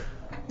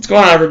What's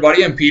going on,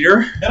 everybody? I'm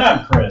Peter. And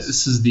I'm Chris.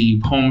 This is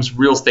the Homes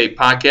Real Estate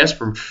Podcast.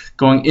 We're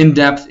going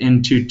in-depth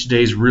into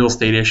today's real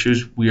estate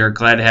issues. We are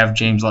glad to have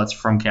James Lutz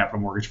from Capital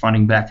Mortgage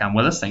Funding back on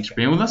with us. Thanks for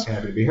being with us.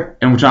 Happy to be here.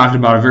 And we're talking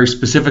about a very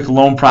specific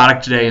loan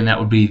product today, and that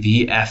would be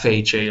the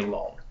FHA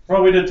loan.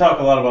 Well, we did talk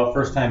a lot about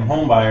first-time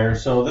home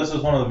buyers, so this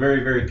is one of the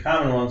very, very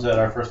common ones that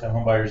our first-time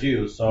home buyers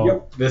use. So,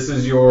 Yep. This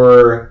is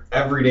your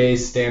everyday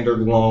standard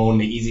loan,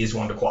 the easiest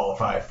one to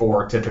qualify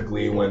for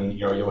typically when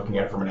you're looking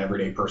at it from an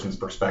everyday person's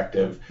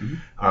perspective.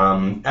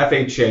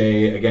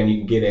 FHA, again, you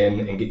can get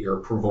in and get your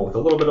approval with a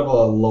little bit of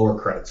a lower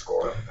credit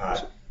score.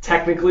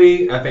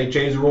 Technically,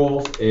 FHA's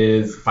rules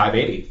is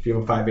 580. If you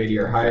have a 580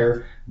 or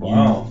higher,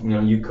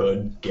 you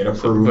could get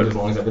approved as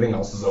long as everything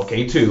else is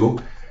okay too.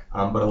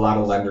 But a lot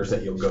of lenders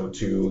that you'll go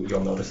to,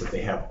 you'll notice that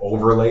they have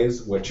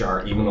overlays, which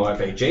are, even though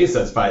FHA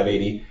says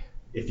 580,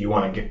 if you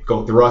want to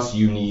go through us,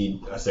 you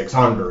need a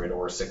 600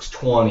 or a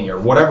 620 or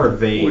whatever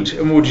they... What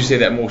would you say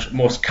that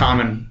most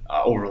common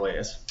overlay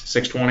is?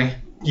 620?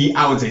 Yeah,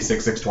 I would say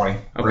 620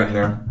 right in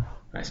there.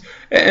 Nice.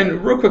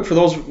 And real quick, for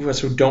those of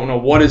us who don't know,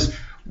 what is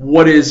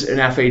an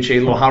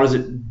FHA loan? How does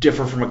it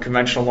differ from a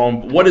conventional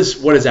loan? What is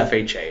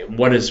FHA?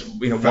 What is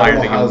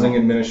Federal Housing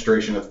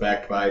Administration? It's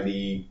backed by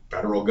the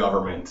federal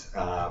government.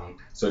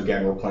 So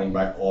again, we're playing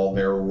by all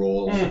their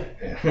rules.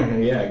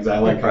 Yeah,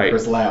 exactly. Like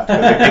Chris laughed.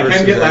 It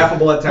can get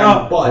laughable at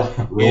times,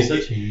 but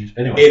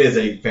it is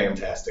a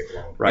fantastic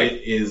loan. Right.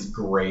 It is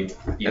great.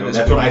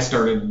 That's what I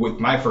started with.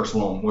 My first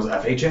loan was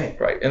FHA.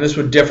 Right, and this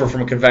would differ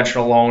from a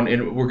conventional loan,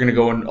 and we're going to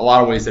go in a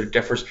lot of ways that it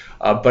differs.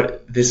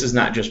 But this is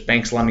not just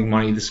banks lending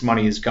money. This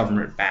money is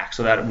government backed,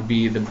 so that would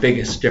be the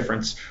biggest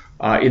difference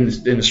in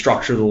the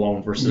structure of the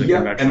loan versus a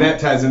conventional. And that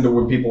ties into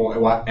when people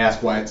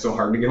ask why it's so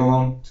hard to get a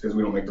loan. It's because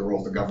we don't make the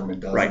rules, the government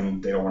does, right.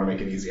 And they don't want to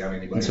make it easy on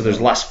anybody. And so there's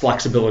less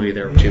flexibility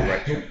there too,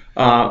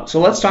 right? So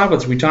let's talk about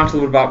this. We talked a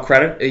little bit about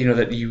credit.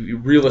 That you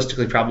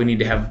realistically probably need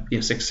to have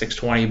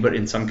 620, but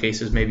in some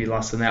cases maybe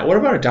less than that. What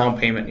about a down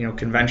payment?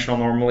 Conventional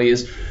normally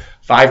is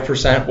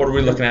 5%. What are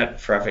we looking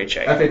at for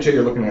FHA? FHA,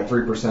 you're looking at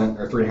 3%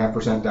 or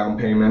 3.5% down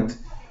payment.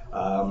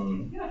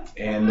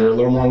 And they're a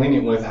little more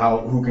lenient with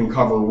who can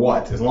cover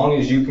what. As long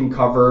as you can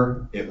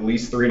cover at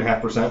least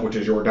 3.5%, which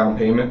is your down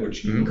payment,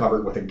 which you can cover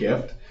it with a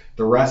gift,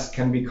 the rest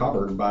can be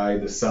covered by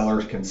the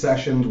seller's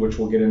concessions, which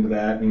we'll get into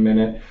that in a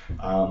minute.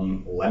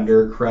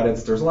 Lender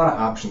credits. There's a lot of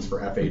options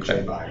for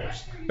FHA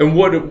buyers. And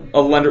what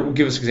a lender,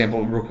 give us an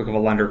example real quick of a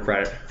lender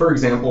credit. For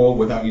example,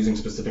 without using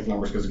specific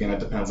numbers, because again, it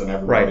depends on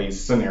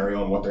everybody's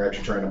scenario and what they're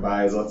actually trying to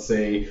buy, is let's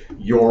say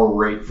your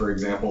rate, for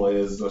example,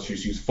 is, let's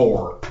just use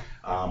 4.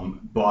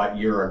 But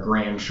you're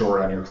 $1,000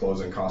 short on your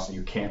closing costs and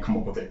you can't come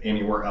up with it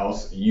anywhere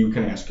else, you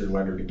can ask your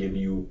lender to give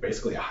you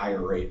basically a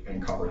higher rate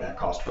and cover that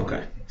cost for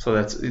you. So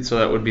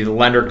that would be the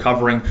lender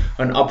covering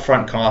an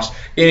upfront cost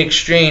in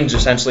exchange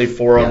essentially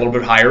for a little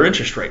bit higher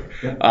interest rate.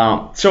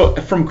 Yep. So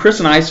from Chris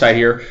and I's side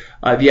here,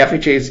 the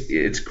FHA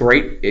it's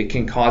great. It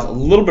can cause a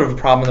little bit of a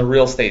problem on the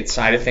real estate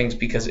side of things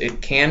because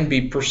it can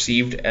be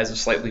perceived as a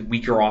slightly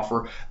weaker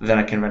offer than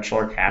a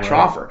conventional or cash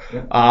offer.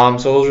 Yep.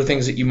 So those are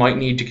things that you might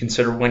need to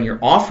consider when you're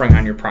offering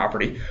on your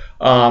property.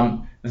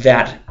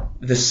 That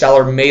the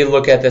seller may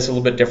look at this a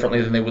little bit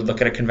differently than they would look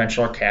at a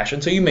conventional or cash,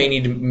 and so you may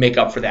need to make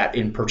up for that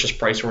in purchase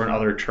price or in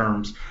other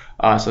terms.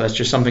 So that's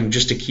just something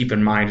just to keep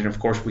in mind, and of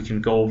course we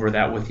can go over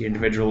that with you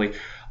individually.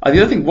 The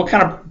other thing, what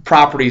kind of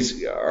properties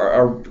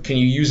can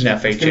you use an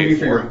FHA it's going to be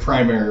for your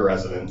primary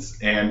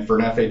residence, and for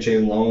an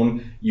FHA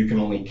loan, you can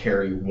only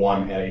carry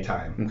one at a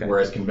time. Okay.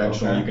 Whereas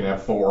conventional, you can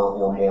have 4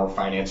 or more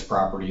finance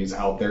properties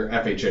out there.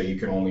 FHA, you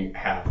can only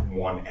have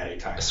one at a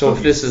time. So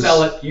if this is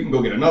sell it, you can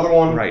go get another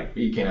one. Right.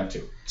 But you can't have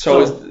 2.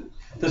 So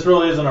this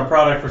really isn't a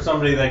product for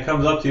somebody that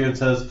comes up to you and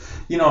says,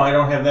 I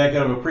don't have that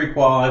good of a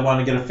pre-qual, I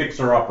want to get a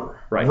fixer-upper.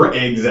 Right.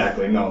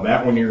 Exactly. No,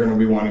 that one you're going to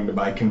be wanting to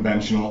buy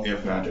conventional,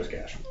 if not just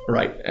cash.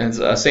 Right. And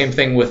same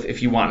thing with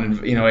if you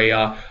want,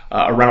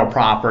 a rental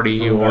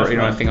property or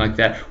anything like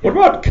that. What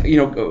about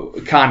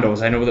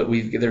condos? I know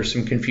that there's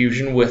some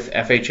confusion with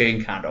FHA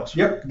and condos.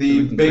 Yep.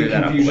 The big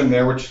confusion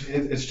there, which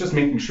it's just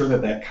making sure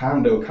that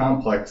condo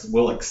complex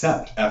will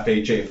accept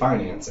FHA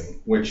financing.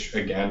 Which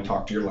again,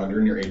 talk to your lender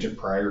and your agent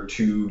prior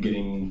to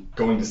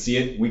going to see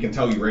it. We can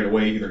tell you right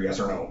away either yes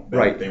or no.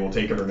 They will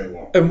take it or they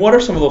won't. And what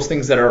are some of those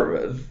things that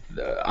are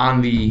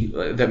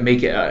that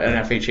make it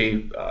an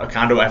FHA, a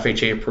condo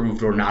FHA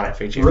approved or not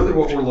FHA? Really,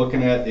 what we're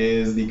looking at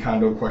is the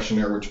condo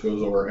questionnaire, which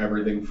goes over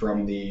everything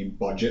from the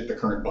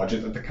current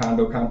budget that the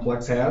condo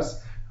complex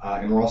has,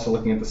 and we're also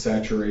looking at the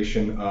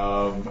saturation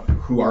of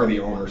who are the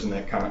owners in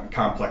that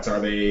complex.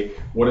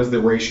 What is the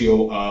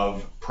ratio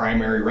of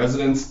primary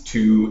residence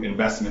to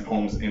investment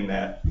homes in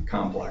that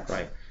complex?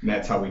 Right. And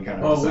that's how we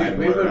kind of decide.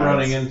 We've been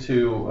running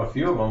into a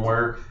few of them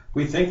where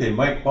we think they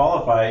might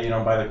qualify,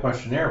 by the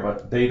questionnaire,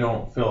 but they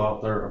don't fill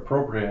out their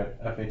appropriate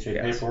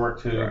FHA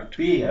paperwork to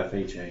be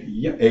FHA.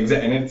 Yeah,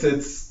 exactly. And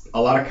it's a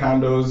lot of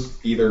condos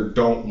either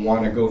don't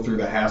want to go through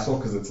the hassle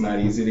because it's not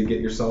easy to get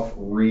yourself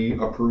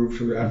re-approved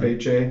through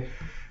FHA.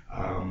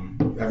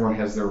 Everyone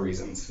has their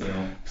reasons, you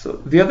know. So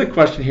the other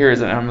question here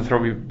is, and I'm going to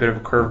throw you a bit of a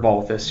curveball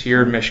with this.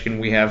 Here in Michigan,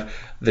 we have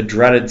the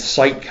dreaded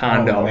site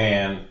condo,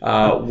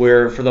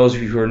 where, for those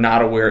of you who are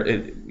not aware,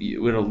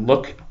 it'll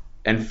look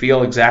and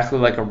feel exactly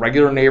like a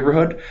regular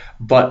neighborhood,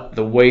 but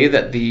the way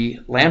that the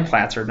land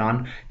plats are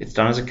done, it's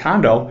done as a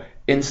condo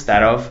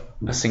instead of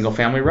a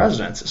single-family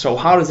residence. So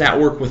how does that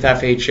work with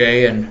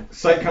FHA? And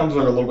site condos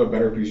are a little bit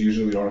better because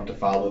usually we don't have to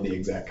follow the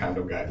exact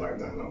condo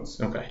guidelines on those.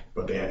 Okay.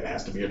 But it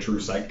has to be a true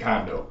site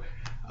condo.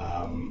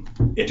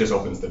 It just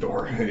opens the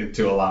door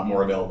to a lot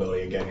more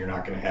availability. Again, you're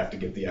not going to have to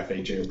get the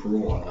FHA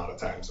approval a lot of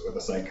times with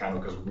a site condo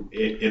because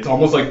it's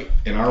almost like,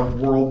 in our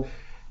world,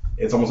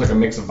 it's almost like a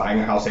mix of buying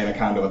a house and a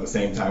condo at the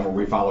same time, where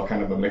we follow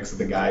kind of a mix of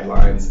the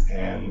guidelines,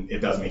 and it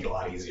does make it a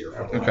lot easier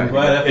for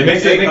the it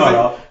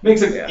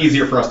makes it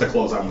easier for us to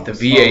close on those.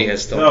 The VA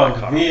has still not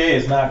caught up. VA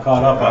is not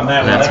caught up on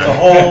that one. That's a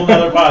whole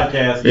other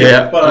podcast.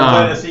 Yeah, but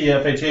I'm glad to see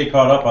FHA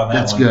caught up on that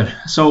that's one. That's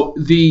good. So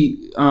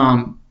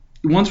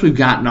once we've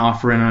gotten an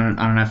offer in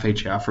on an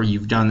FHA offer,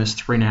 you've done this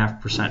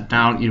 3.5%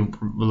 down.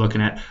 We're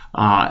looking at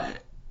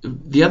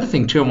the other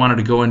thing too. I wanted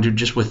to go into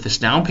just with this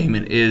down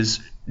payment is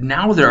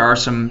now there are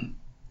some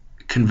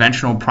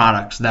conventional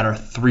products that are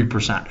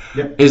 3%.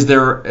 Yep. Is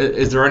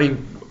there any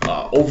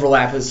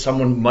overlap as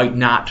someone might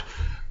not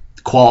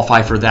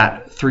qualify for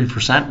that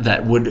 3%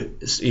 that would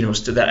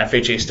that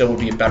FHA still would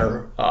be a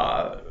better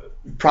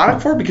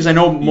product for? Because I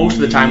know most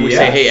of the time we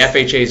say, hey,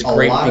 FHA is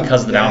great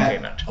because of the down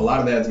payment. A lot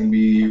of that is going to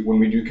be when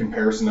we do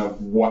comparison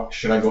of what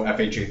should I go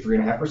FHA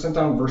 3.5%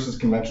 down versus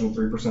conventional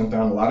 3%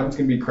 down. A lot of it's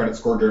going to be credit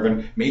score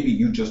driven. Maybe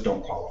you just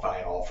don't qualify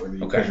at all for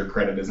because your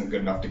credit isn't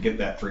good enough to get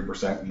that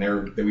 3%,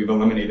 and we've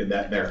eliminated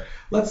that there.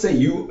 Let's say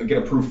you get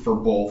approved for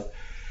both,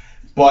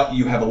 but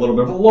you have a little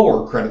bit of a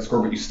lower credit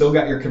score, but you still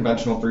got your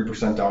conventional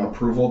 3% down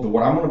approval.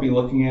 What I'm going to be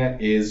looking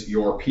at is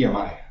your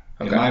PMI.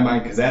 In my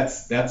mind, because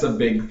that's a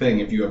big thing.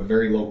 If you have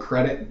very low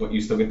credit, but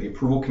you still get the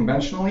approval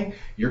conventionally,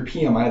 your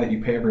PMI that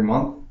you pay every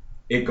month,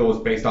 it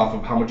goes based off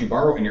of how much you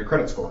borrow and your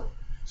credit score.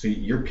 So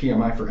your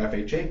PMI for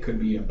FHA could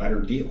be a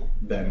better deal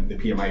than the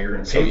PMI you're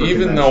going to pay. So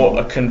even though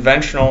a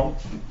conventional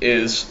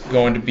is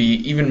going to be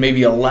even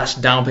maybe a less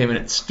down payment,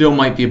 it still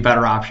might be a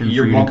better option for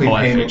you to call FHA. Your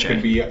monthly payment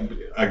could be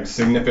a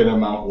significant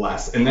amount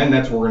less. And then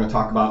that's what we're going to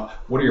talk about.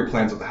 What are your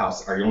plans with the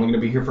house? Are you only going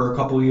to be here for a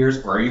couple of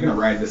years, or are you going to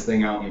ride this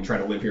thing out and try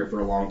to live here for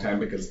a long time?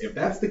 Because if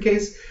that's the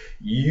case,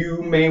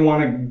 you may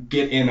want to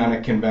get in on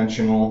a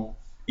conventional,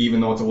 even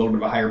though it's a little bit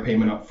of a higher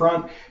payment up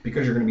front,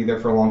 because you're going to be there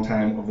for a long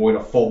time. Avoid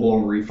a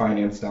full-blown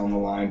refinance down the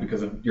line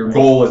because your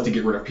goal is to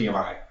get rid of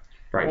PMI.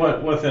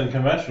 Right. Within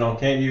conventional,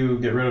 can't you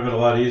get rid of it a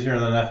lot easier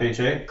than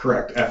FHA?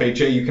 Correct.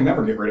 FHA, you can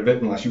never get rid of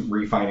it unless you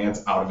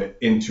refinance out of it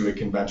into a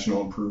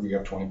conventional and prove you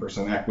have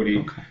 20%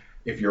 equity. Okay.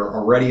 If you're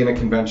already in a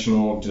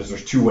conventional,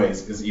 there's two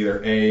ways. Is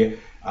either A,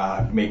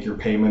 make your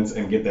payments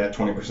and get that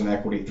 20%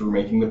 equity through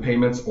making the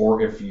payments,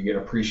 or if you get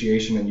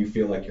appreciation and you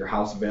feel like your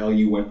house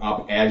value went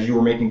up as you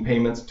were making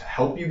payments to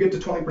help you get to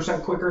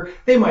 20% quicker,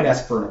 they might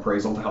ask for an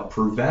appraisal to help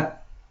prove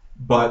that.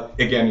 But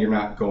again, you're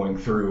not going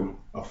through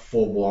a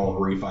full-blown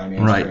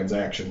refinance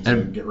transaction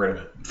to get rid of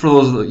it. For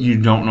those that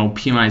you don't know,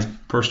 PMI is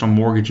personal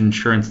mortgage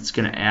insurance. It's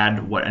going to add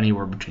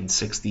anywhere between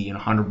 $60 and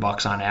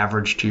 $100 on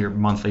average to your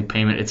monthly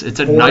payment. It's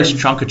a nice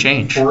chunk of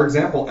change. For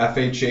example,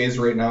 FHA's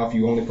right now, if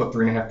you only put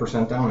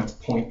 3.5% down, it's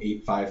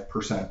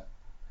 0.85%.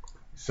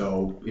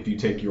 So if you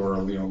take your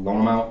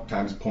loan amount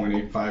times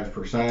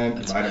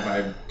 0.85% divided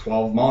by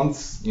 12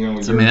 months,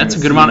 that's a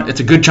good amount. It's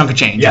a good chunk of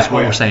change. That's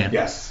what we're saying.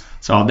 Yes.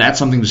 So that's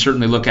something to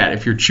certainly look at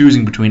if you're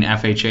choosing between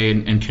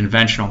FHA and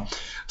conventional.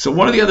 So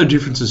one of the other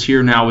differences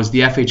here now is the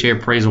FHA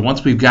appraisal.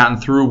 Once we've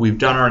gotten through, we've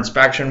done our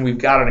inspection, we've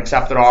got an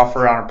accepted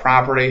offer on a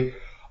property,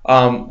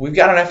 we've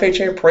got an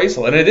FHA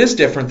appraisal. And it is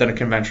different than a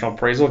conventional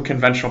appraisal. A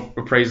conventional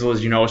appraisal,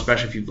 as you know,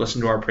 especially if you've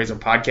listened to our appraisal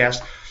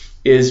podcast,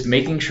 is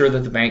making sure that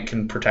the bank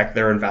can protect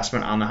their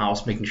investment on the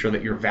house, making sure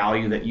that your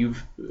value that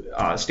you've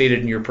stated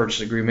in your purchase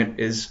agreement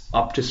is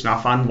up to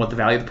snuff on what the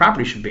value of the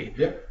property should be.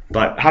 Yep.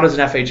 But how does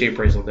an FHA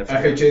appraisal differ?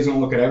 FHA is going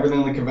to look at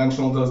everything the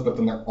conventional does, but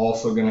then they're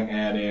also going to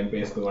add in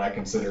basically what I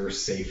consider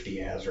safety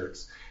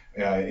hazards.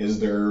 Is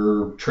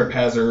there trip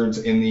hazards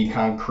in the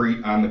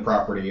concrete on the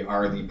property?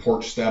 Are the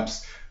porch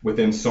steps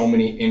within so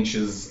many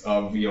inches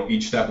of,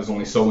 each step is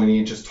only so many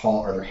inches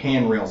tall? Are there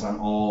handrails on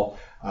all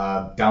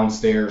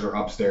downstairs or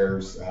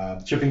upstairs?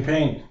 Chipping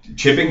paint.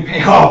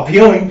 Oh,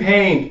 peeling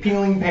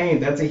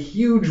paint. That's a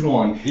huge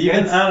one.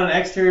 Even on an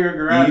exterior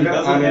garage. Even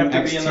on an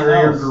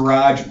exterior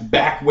garage,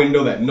 back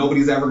window that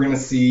nobody's ever going to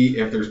see.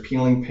 If there's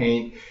peeling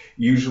paint,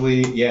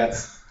 usually,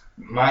 it's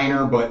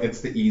minor, but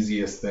it's the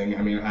easiest thing.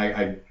 I mean,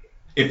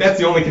 if that's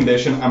the only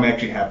condition, I'm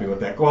actually happy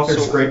with that. Go out there,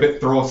 scrape it,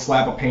 throw a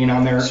slab of paint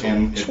on there,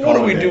 and so what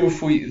do we do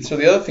if we? So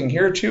the other thing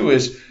here too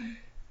is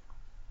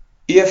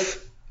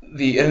if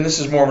and this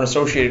is more of an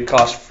associated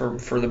cost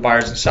for the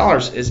buyers and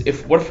sellers,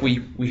 is what if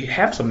we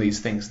have some of these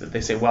things that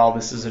they say, well,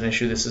 this is an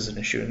issue, and this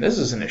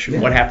is an issue. Yeah.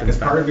 What happens? As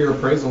part of your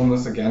appraisal, and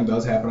this again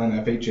does happen on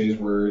FHAs,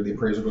 where the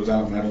appraiser goes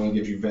out and not only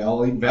gives you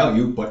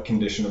value but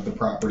condition of the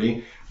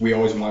property. We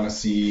always want to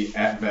see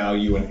at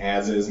value and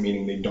as is,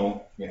 meaning they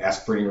don't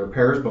ask for any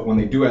repairs, but when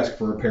they do ask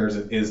for repairs,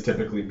 it is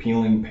typically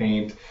peeling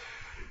paint.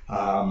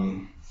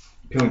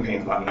 Peeling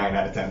paint about 9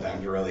 out of 10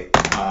 times, really.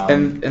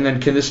 And then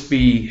can this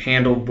be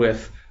handled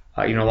with,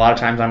 a lot of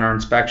times on our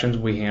inspections,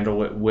 we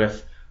handle it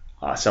with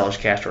seller's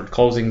cash toward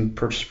closing,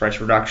 purchase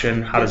price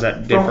reduction. How does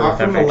that differ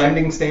from a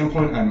lending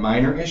standpoint on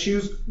minor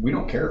issues? We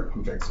don't care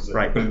who fixes it,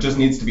 right? But it just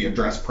needs to be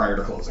addressed prior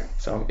to closing.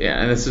 So yeah,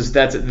 and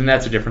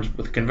that's a difference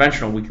with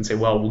conventional. We can say,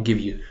 well, we'll give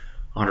you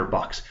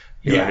 $100,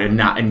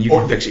 and you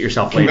can fix it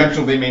yourself later.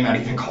 Conventional, they may not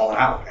even call it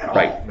out at all.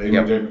 Right.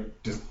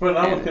 But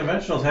now with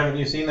conventionals, haven't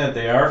you seen that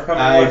they are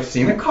coming I've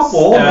seen a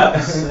couple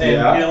steps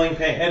and peeling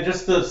paint and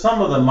just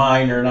some of the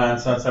minor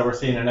nonsense that we're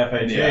seeing in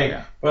FHA.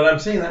 Yeah. But I'm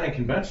seeing that in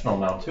conventional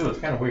now too. It's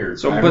kind of weird.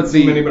 So, I haven't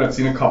seen many, but I've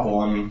seen a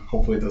couple, and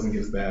hopefully it doesn't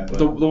get as bad. But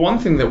the one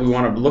thing that we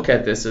want to look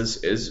at this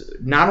is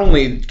not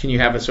only can you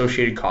have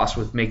associated costs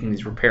with making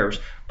these repairs,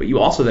 but you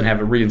also then have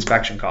a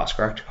reinspection cost,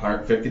 correct?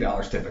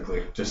 $150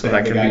 typically. Just so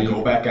have the guy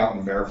go back out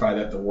and verify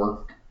that the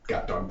work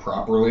got done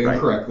properly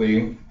and correctly,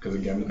 because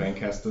again the bank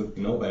has to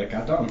know that it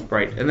got done.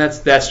 Right, and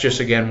that's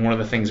just again one of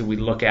the things that we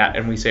look at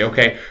and we say,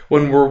 okay,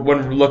 when we're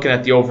looking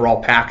at the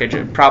overall package,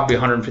 probably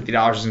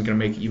 $150 isn't going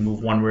to make you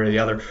move one way or the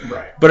other.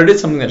 Right. But it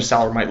is something that a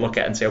seller might look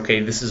at and say,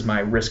 okay, this is my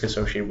risk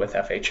associated with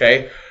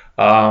FHA,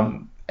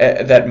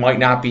 that might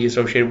not be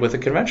associated with a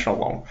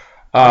conventional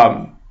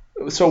loan.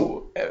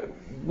 So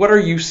what are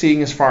you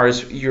seeing as far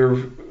as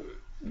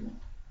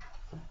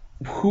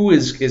who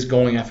is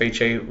going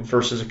FHA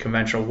versus a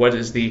conventional? What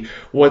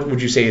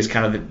would you say is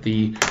kind of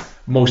the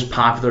most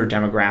popular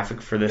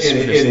demographic for this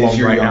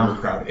loan right now?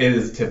 Crowd. It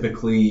is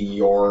typically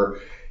your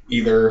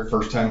either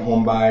first-time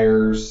home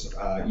buyers,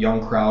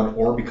 young crowd,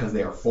 or because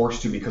they are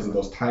forced to because of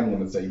those time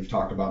limits that you've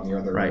talked about in your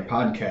other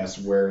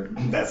podcasts, where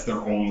that's their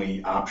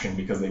only option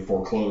because they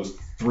foreclosed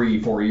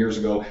 3-4 years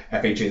ago.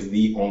 FHA is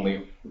the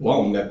only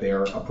loan that they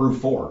are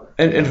approved for.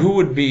 And who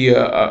would be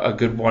a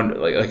good one,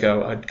 like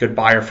a good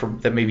buyer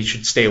that maybe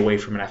should stay away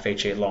from an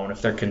FHA loan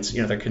if they're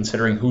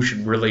considering who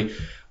should really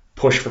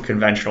push for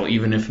conventional,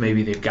 even if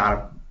maybe they've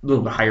got a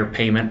little bit higher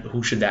payment?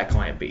 Who should that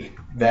client be?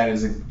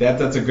 That's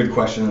a good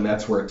question, and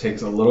that's where it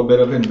takes a little bit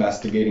of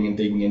investigating and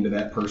digging into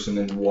that person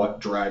and what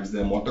drives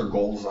them, what their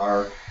goals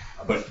are.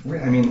 But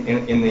I mean,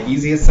 in the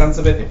easiest sense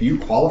of it, if you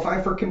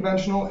qualify for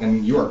conventional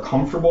and you are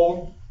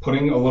comfortable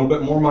putting a little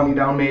bit more money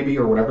down maybe,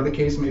 or whatever the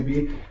case may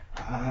be,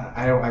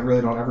 I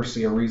really don't ever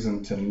see a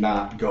reason to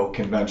not go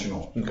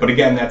conventional. Okay. But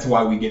again, that's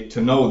why we get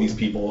to know these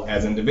people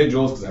as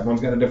individuals, because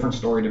everyone's got a different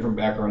story, different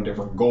background,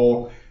 different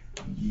goal.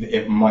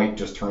 It might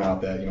just turn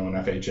out that, an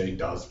FHA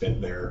does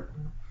fit their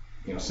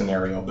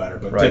scenario better,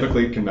 but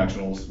typically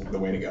conventional is the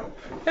way to go.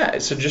 Yeah.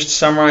 So just to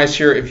summarize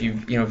here, if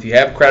you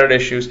have credit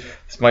issues,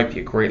 this might be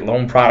a great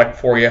loan product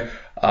for you.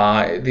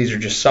 These are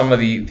just some of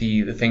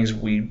the things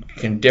we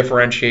can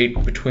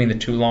differentiate between the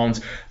two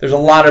loans. There's a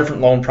lot of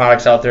different loan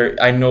products out there.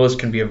 I know this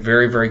can be a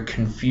very, very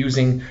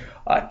confusing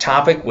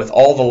topic with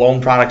all the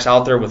loan products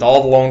out there, with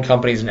all the loan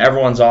companies, and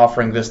everyone's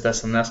offering this,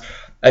 and this.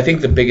 I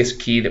think the biggest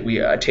key that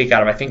we take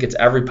out of, I think it's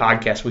every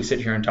podcast we sit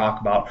here and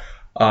talk about,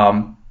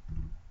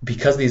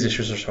 because these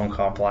issues are so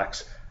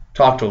complex,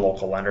 talk to a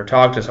local lender,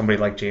 talk to somebody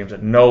like James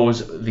that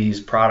knows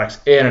these products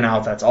in and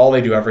out. That's all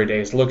they do every day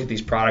is look at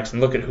these products and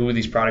look at who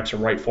these products are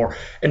right for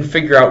and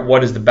figure out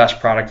what is the best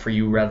product for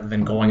you rather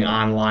than going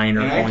online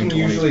or going to one of these. I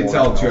can usually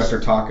tell too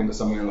after talking to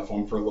somebody on the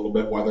phone for a little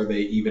bit whether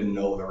they even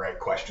know the right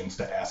questions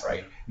to ask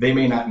me. They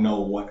may not know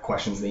what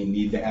questions they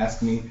need to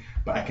ask me,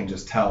 but I can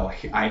just tell.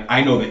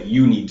 I know that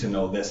you need to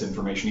know this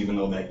information even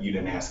though that you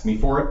didn't ask me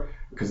for it,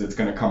 because it's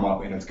going to come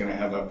up and it's going to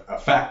have an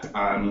effect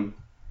on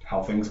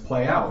how things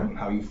play out and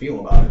how you feel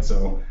about it.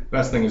 So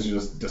best thing is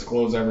just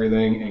disclose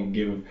everything and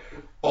give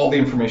all the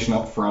information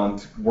up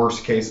front.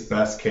 Worst case,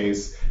 best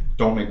case,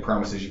 don't make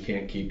promises you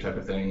can't keep type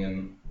of thing.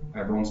 And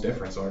everyone's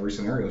different, so every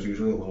scenario is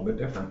usually a little bit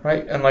different.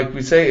 Right, and like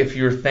we say, if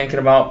you're thinking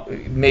about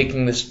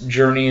making this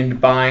journey into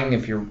buying,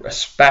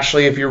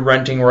 especially if you're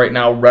renting right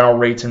now, rental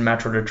rates in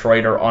Metro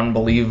Detroit are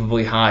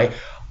unbelievably high.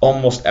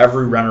 Almost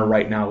every renter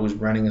right now who's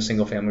renting a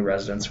single-family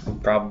residence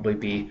would probably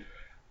be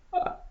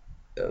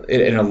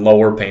in a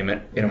lower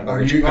payment in a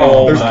mortgage. You're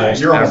almost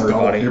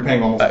double. You're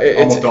paying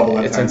almost double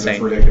that. It's time. Insane.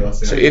 It's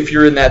ridiculous. Yeah. So if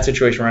you're in that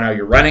situation right now,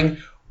 you're renting,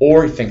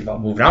 or you think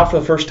about moving out for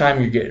the first time,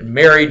 you're getting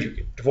married, you're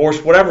getting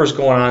divorced, whatever's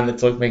going on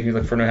that's making you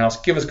look for a new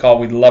house, give us a call.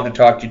 We'd love to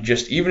talk to you.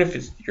 Even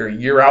if you're a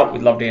year out,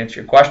 we'd love to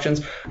answer your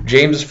questions.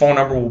 James' phone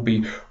number will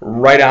be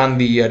right on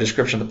the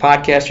description of the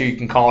podcast, or you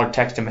can call or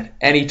text him at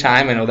any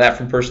time. I know that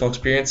from personal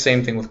experience.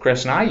 Same thing with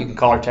Chris and I. You can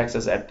call or text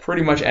us at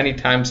pretty much any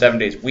time, 7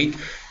 days a week,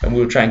 and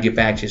we'll try and get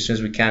back to you as soon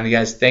as we can. And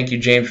guys, thank you,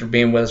 James, for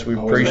being with us. We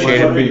appreciate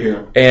it. Be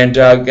here. And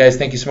guys,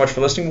 thank you so much for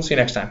listening. We'll see you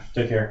next time.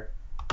 Take care.